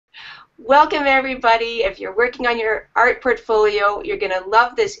Welcome everybody. If you're working on your art portfolio, you're going to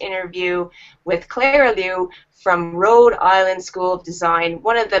love this interview with Clara Lieu from Rhode Island School of Design,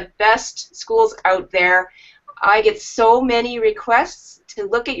 one of the best schools out there. I get so many requests to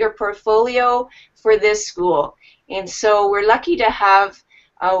look at your portfolio for this school, and so we're lucky to have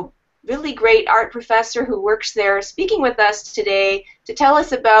a really great art professor who works there speaking with us today to tell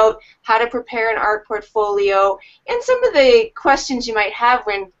us about how to prepare an art portfolio and some of the questions you might have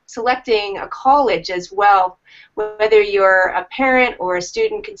when selecting a college as well, whether you're a parent or a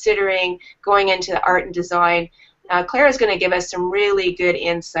student considering going into art and design. Clara's going to give us some really good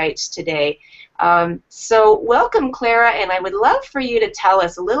insights today. So welcome, Clara, and I would love for you to tell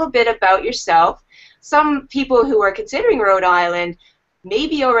us a little bit about yourself. Some people who are considering Rhode Island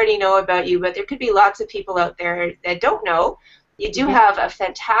maybe already know about you, but there could be lots of people out there that don't know. You do have a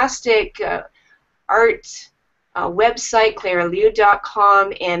fantastic art website,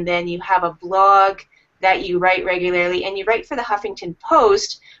 claralieu.com, and then you have a blog that you write regularly, and you write for the Huffington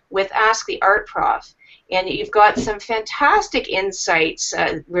Post with Ask the Art Prof. And you've got some fantastic insights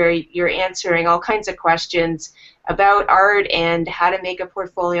where you're answering all kinds of questions about art and how to make a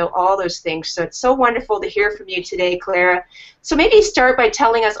portfolio, all those things. So it's so wonderful to hear from you today, Clara. So maybe start by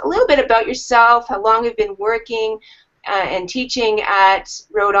telling us a little bit about yourself, how long you've been working and teaching at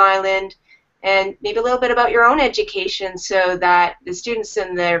Rhode Island, and maybe a little bit about your own education so that the students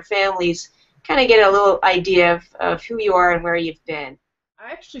and their families kind of get a little idea of who you are and where you've been.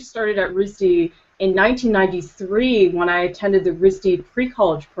 I actually started at RISD in 1993 when I attended the RISD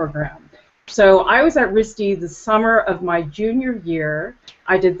pre-college program. So I was at RISD the summer of my junior year.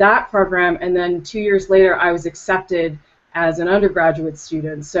 I did that program, and then 2 years later I was accepted as an undergraduate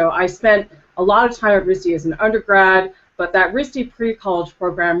student. So I spent a lot of time at RISD as an undergrad, but that RISD pre-college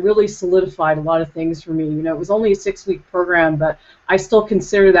program really solidified a lot of things for me. You know, it was only a 6-week program, but I still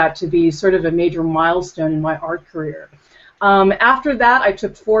consider that to be sort of a major milestone in my art career. After that, I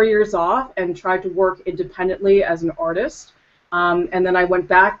took 4 years off and tried to work independently as an artist. And then I went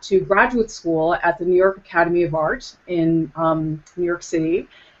back to graduate school at the New York Academy of Art in New York City.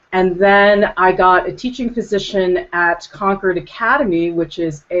 And then I got a teaching position at Concord Academy, which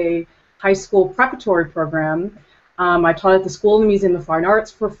is a high school preparatory program. I taught at the School of the Museum of Fine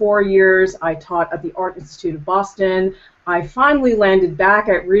Arts for 4 years. I taught at the Art Institute of Boston. I finally landed back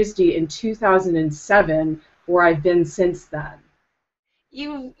at RISD in 2007, where I've been since then.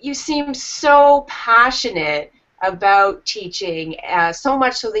 You seem so passionate about teaching, so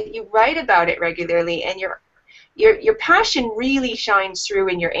much so that you write about it regularly, and your passion really shines through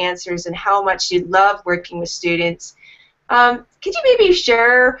in your answers and how much you love working with students. Could you maybe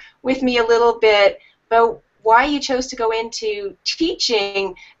share with me a little bit about why you chose to go into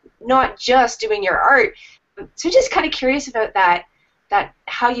teaching, not just doing your art? So just kind of curious about that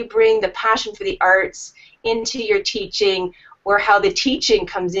how you bring the passion for the arts into your teaching, or how the teaching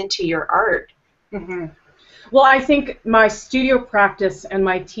comes into your art. Mm-hmm. Well, I think my studio practice and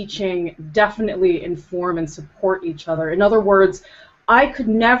my teaching definitely inform and support each other. In other words, I could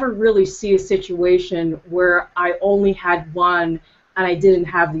never really see a situation where I only had one and I didn't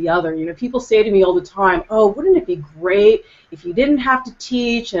have the other. You know, people say to me all the time, "Oh, wouldn't it be great if you didn't have to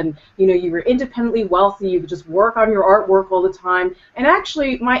teach and, you know, you were independently wealthy, you could just work on your artwork all the time?" And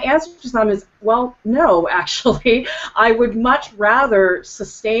actually, my answer to them is, well, no, actually. I would much rather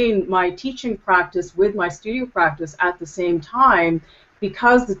sustain my teaching practice with my studio practice at the same time,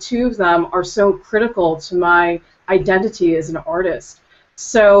 because the two of them are so critical to my identity as an artist.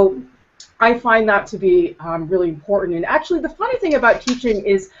 So I find that to be really important. And actually, the funny thing about teaching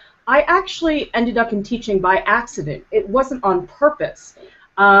is I actually ended up in teaching by accident. It wasn't on purpose.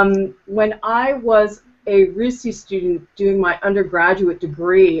 When I was a RISD student doing my undergraduate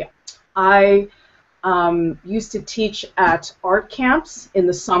degree, I used to teach at art camps in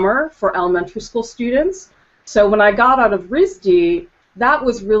the summer for elementary school students. So when I got out of RISD, that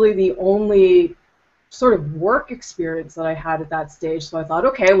was really the only sort of work experience that I had at that stage. So I thought,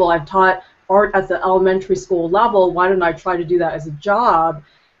 okay, well, I've taught art at the elementary school level, why don't I try to do that as a job?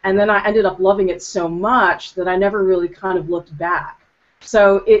 And then I ended up loving it so much that I never really kind of looked back.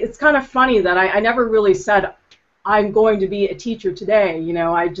 So it's kind of funny that I never really said, I'm going to be a teacher today. You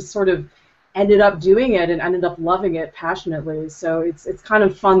know, I just sort of ended up doing it and ended up loving it passionately. So it's kind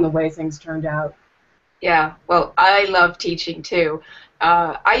of fun the way things turned out. Yeah, well, I love teaching too.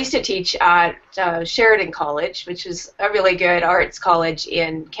 I used to teach at Sheridan College, which is a really good arts college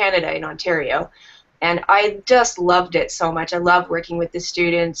in Canada, in Ontario, and I just loved it so much. I love working with the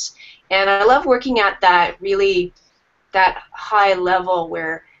students, and I love working at that high level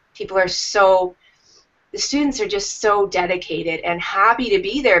where people are so the students are just so dedicated and happy to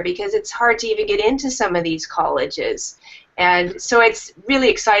be there because it's hard to even get into some of these colleges. And so it's really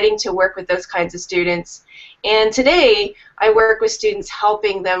exciting to work with those kinds of students. And today I work with students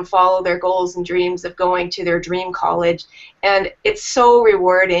helping them follow their goals and dreams of going to their dream college. And it's so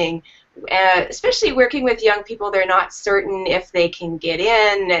rewarding, especially working with young people. They're not certain if they can get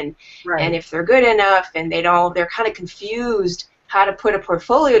in and if they're good enough, and they're kind of confused how to put a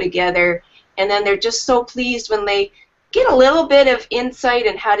portfolio together. And then they're just so pleased when they get a little bit of insight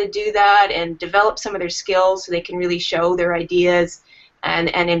on how to do that and develop some of their skills so they can really show their ideas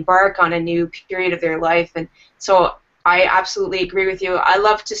and embark on a new period of their life. And so I absolutely agree with you. I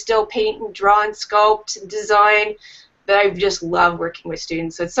love to still paint and draw and sculpt and design, but I just love working with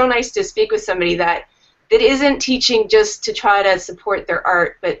students. So it's so nice to speak with somebody that isn't teaching just to try to support their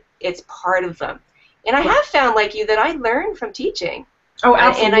art, but it's part of them. And I have found, like you, that I learn from teaching. Oh,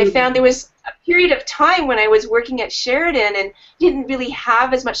 absolutely. And I found there was a period of time when I was working at Sheridan and didn't really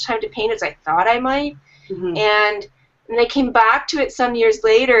have as much time to paint as I thought I might. Mm-hmm. And I came back to it some years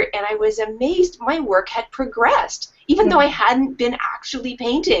later, and I was amazed my work had progressed, even though I hadn't been actually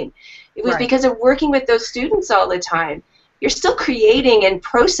painting. It was because of working with those students all the time. You're still creating and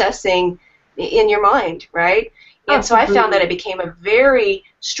processing in your mind, right? And so I found that I became a very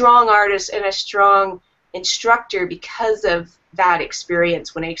strong artist and a strong instructor because of that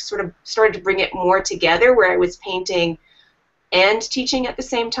experience, when I sort of started to bring it more together, where I was painting and teaching at the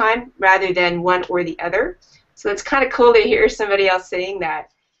same time rather than one or the other. So it's kind of cool to hear somebody else saying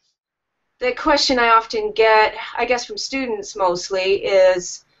that. The question I often get, I guess from students mostly,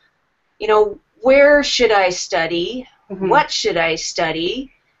 is, you know, where should I study? Mm-hmm. What should I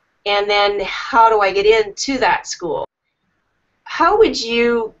study? And then how do I get into that school? How would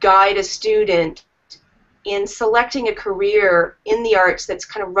you guide a student in selecting a career in the arts that's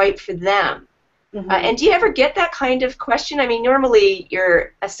kind of right for them? Mm-hmm. And do you ever get that kind of question? I mean, normally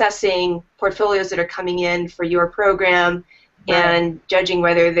you're assessing portfolios that are coming in for your program and judging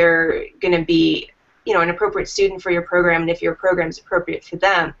whether they're going to be, you know, an appropriate student for your program and if your program is appropriate for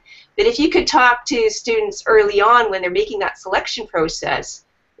them. But if you could talk to students early on when they're making that selection process,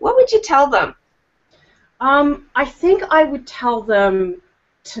 what would you tell them? I think I would tell them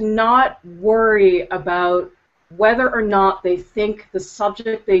to not worry about whether or not they think the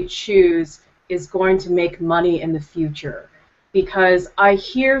subject they choose is going to make money in the future. Because I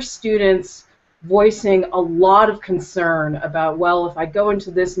hear students voicing a lot of concern about, well, if I go into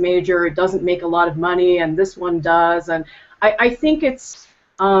this major, it doesn't make a lot of money, and this one does. And I think it's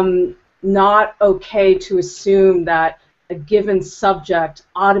not okay to assume that a given subject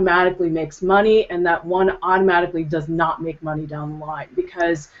automatically makes money and that one automatically does not make money down the line.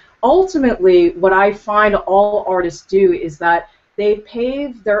 Because ultimately, what I find all artists do is that they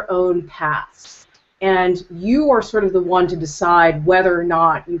pave their own paths. And you are sort of the one to decide whether or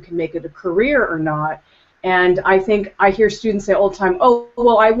not you can make it a career or not. And I think I hear students say all the time, oh,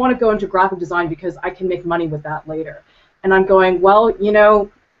 well, I want to go into graphic design because I can make money with that later. And I'm going, well, you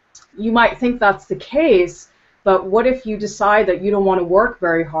know, you might think that's the case, but what if you decide that you don't want to work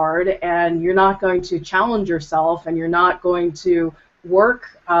very hard and you're not going to challenge yourself and you're not going to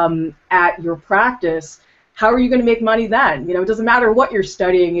work at your practice? How are you going to make money then? You know, it doesn't matter what you're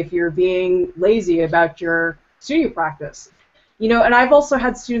studying if you're being lazy about your studio practice. You know, and I've also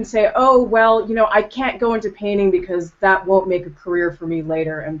had students say, oh, well, you know, I can't go into painting because that won't make a career for me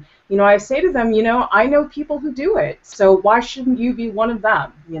later. And, you know, I say to them, you know, I know people who do it, so why shouldn't you be one of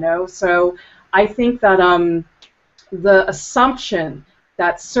them, you know? So I think that the assumption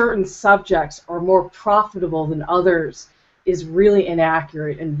that certain subjects are more profitable than others is really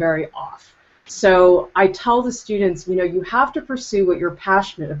inaccurate and very off. So I tell the students, you know, you have to pursue what you're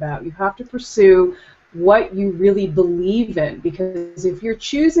passionate about. You have to pursue what you really believe in, because if you're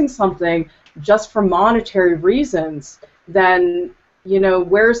choosing something just for monetary reasons, then, you know,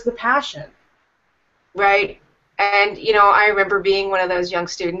 where's the passion? Right. And, you know, I remember being one of those young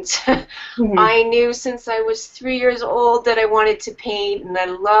students. Mm-hmm. I knew since I was 3 years old that I wanted to paint, and I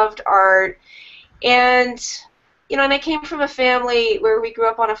loved art. And, you know, and I came from a family where we grew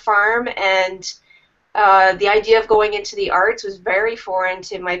up on a farm, and the idea of going into the arts was very foreign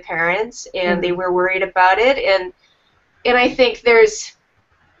to my parents, and they were worried about it. And I think there's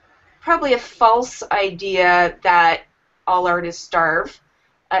probably a false idea that all artists starve.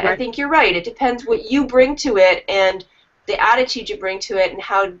 Right. I think you're right. It depends what you bring to it and the attitude you bring to it and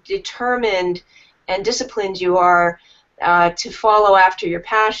how determined and disciplined you are to follow after your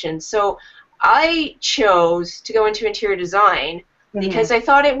passion. So I chose to go into interior design because I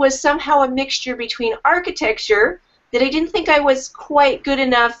thought it was somehow a mixture between architecture that I didn't think I was quite good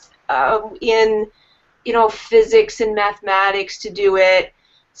enough in physics and mathematics to do it.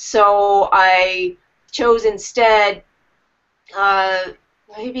 So I chose instead, uh,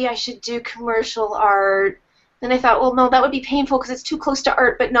 maybe I should do commercial art. Then I thought, well, no, that would be painful because it's too close to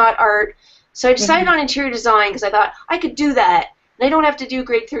art, but not art. So I decided on interior design because I thought I could do that. And I don't have to do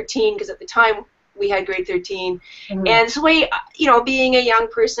grade 13 because at the time we had grade 13. And so being a young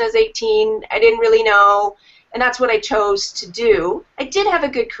person as 18, I didn't really know. And that's what I chose to do. I did have a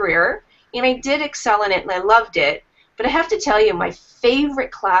good career, and I did excel in it, and I loved it. But I have to tell you, my favorite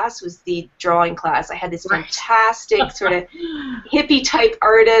class was the drawing class. I had this fantastic sort of hippie-type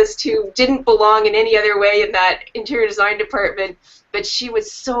artist who didn't belong in any other way in that interior design department, but she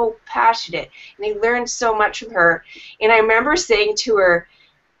was so passionate, and I learned so much from her. And I remember saying to her,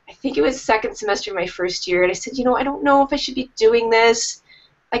 I think it was second semester of my first year, and I said, I don't know if I should be doing this.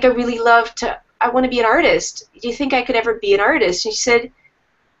 Like, I want to be an artist. Do you think I could ever be an artist? And she said,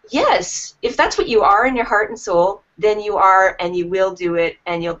 yes, if that's what you are in your heart and soul, then you are, and you will do it,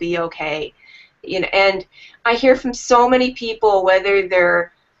 and you'll be okay. And I hear from so many people, whether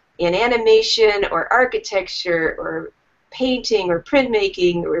they're in animation or architecture or painting or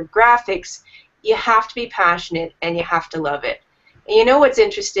printmaking or graphics, you have to be passionate and you have to love it. And you know what's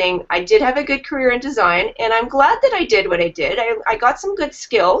interesting? I did have a good career in design, and I'm glad that I did what I did. I got some good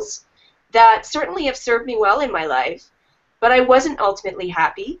skills that certainly have served me well in my life, but I wasn't ultimately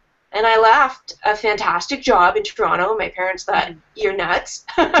happy, and I left a fantastic job in Toronto. My parents thought, you're nuts.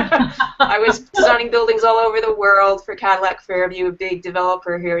 I was designing buildings all over the world for Cadillac Fairview, a big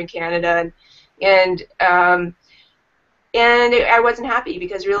developer here in Canada, and I wasn't happy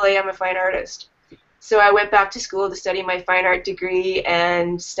because really I'm a fine artist. So I went back to school to study my fine art degree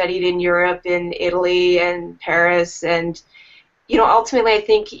and studied in Europe, in Italy and Paris, and ultimately I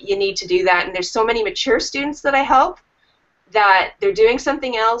think you need to do that. And there's so many mature students that I help that they're doing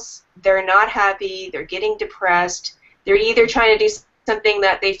something else, they're not happy, they're getting depressed, they're either trying to do something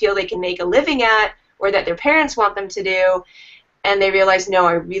that they feel they can make a living at or that their parents want them to do, and they realize, no,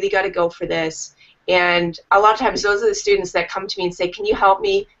 I really got to go for this. And a lot of times those are the students that come to me and say, can you help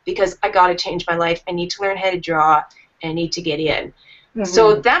me because I got to change my life, I need to learn how to draw, and I need to get in.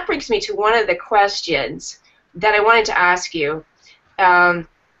 So that brings me to one of the questions that I wanted to ask you,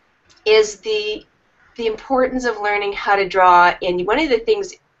 is the importance of learning how to draw. And one of the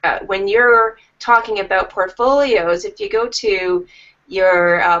things when you're talking about portfolios, if you go to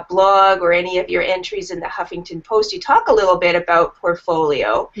your blog or any of your entries in the Huffington Post, you talk a little bit about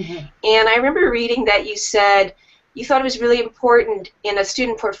portfolio. And I remember reading that you said you thought it was really important in a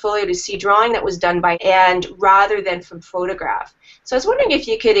student portfolio to see drawing that was done by hand rather than from photograph. So I was wondering if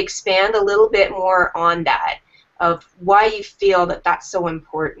you could expand a little bit more on that, of why you feel that that's so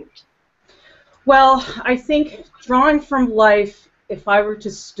important. Well, I think drawing from life, if I were to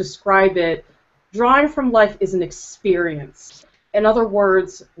describe it, drawing from life is an experience. In other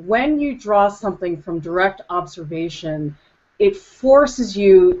words, when you draw something from direct observation, it forces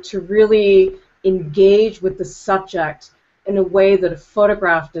you to really engage with the subject in a way that a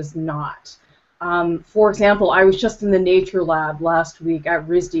photograph does not. For example, I was just in the nature lab last week at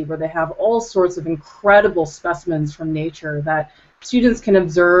RISD, where they have all sorts of incredible specimens from nature that students can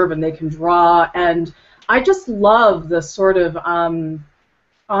observe and they can draw, and I just love the sort of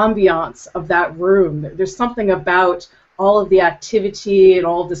ambiance of that room. There's something about all of the activity and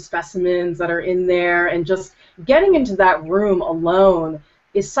all of the specimens that are in there, and just getting into that room alone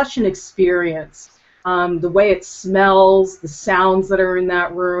is such an experience. The way it smells, the sounds that are in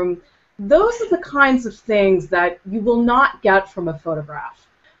that room, those are the kinds of things that you will not get from a photograph.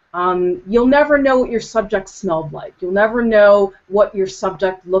 You'll never know what your subject smelled like. You'll never know what your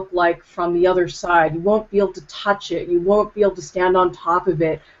subject looked like from the other side. You won't be able to touch it. You won't be able to stand on top of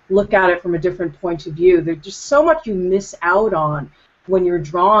it, look at it from a different point of view. There's just so much you miss out on when you're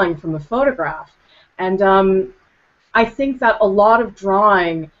drawing from a photograph. And I think that a lot of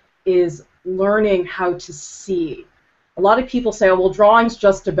drawing is learning how to see. A lot of people say, oh, well, drawing's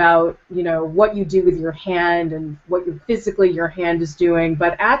just about, what you do with your hand and what physically your hand is doing.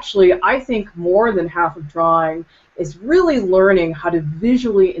 But actually, I think more than half of drawing is really learning how to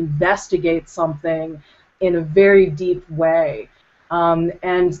visually investigate something in a very deep way.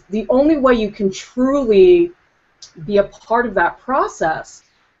 And the only way you can truly be a part of that process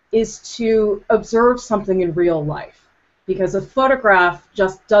is to observe something in real life. Because a photograph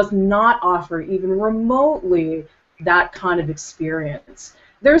just does not offer even remotely that kind of experience.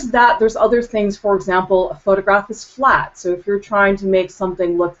 There's other things. For example, a photograph is flat, so if you're trying to make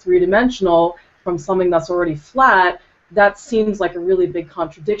something look three-dimensional from something that's already flat, that seems like a really big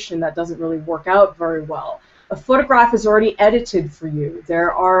contradiction that doesn't really work out very well. a photograph is already edited for you.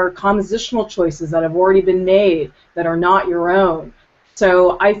 There are compositional choices that have already been made that are not your own.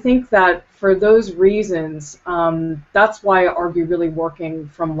 So I think that for those reasons, that's why I argue really working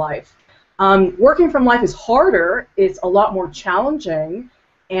from life. Working from life is harder, it's a lot more challenging,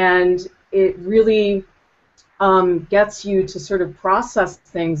 and it really gets you to sort of process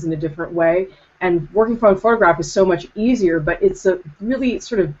things in a different way. And working from a photograph is so much easier, but it's a really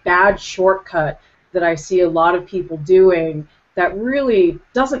sort of bad shortcut that I see a lot of people doing that really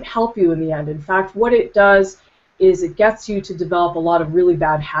doesn't help you in the end. In fact, what it does is it gets you to develop a lot of really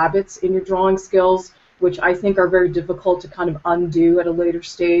bad habits in your drawing skills, which I think are very difficult to kind of undo at a later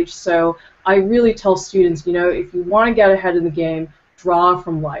stage. So I really tell students, you know, if you want to get ahead in the game, draw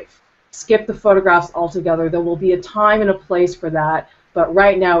from life. Skip the photographs altogether. There will be a time and a place for that, but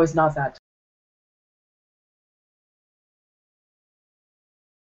right now is not that time.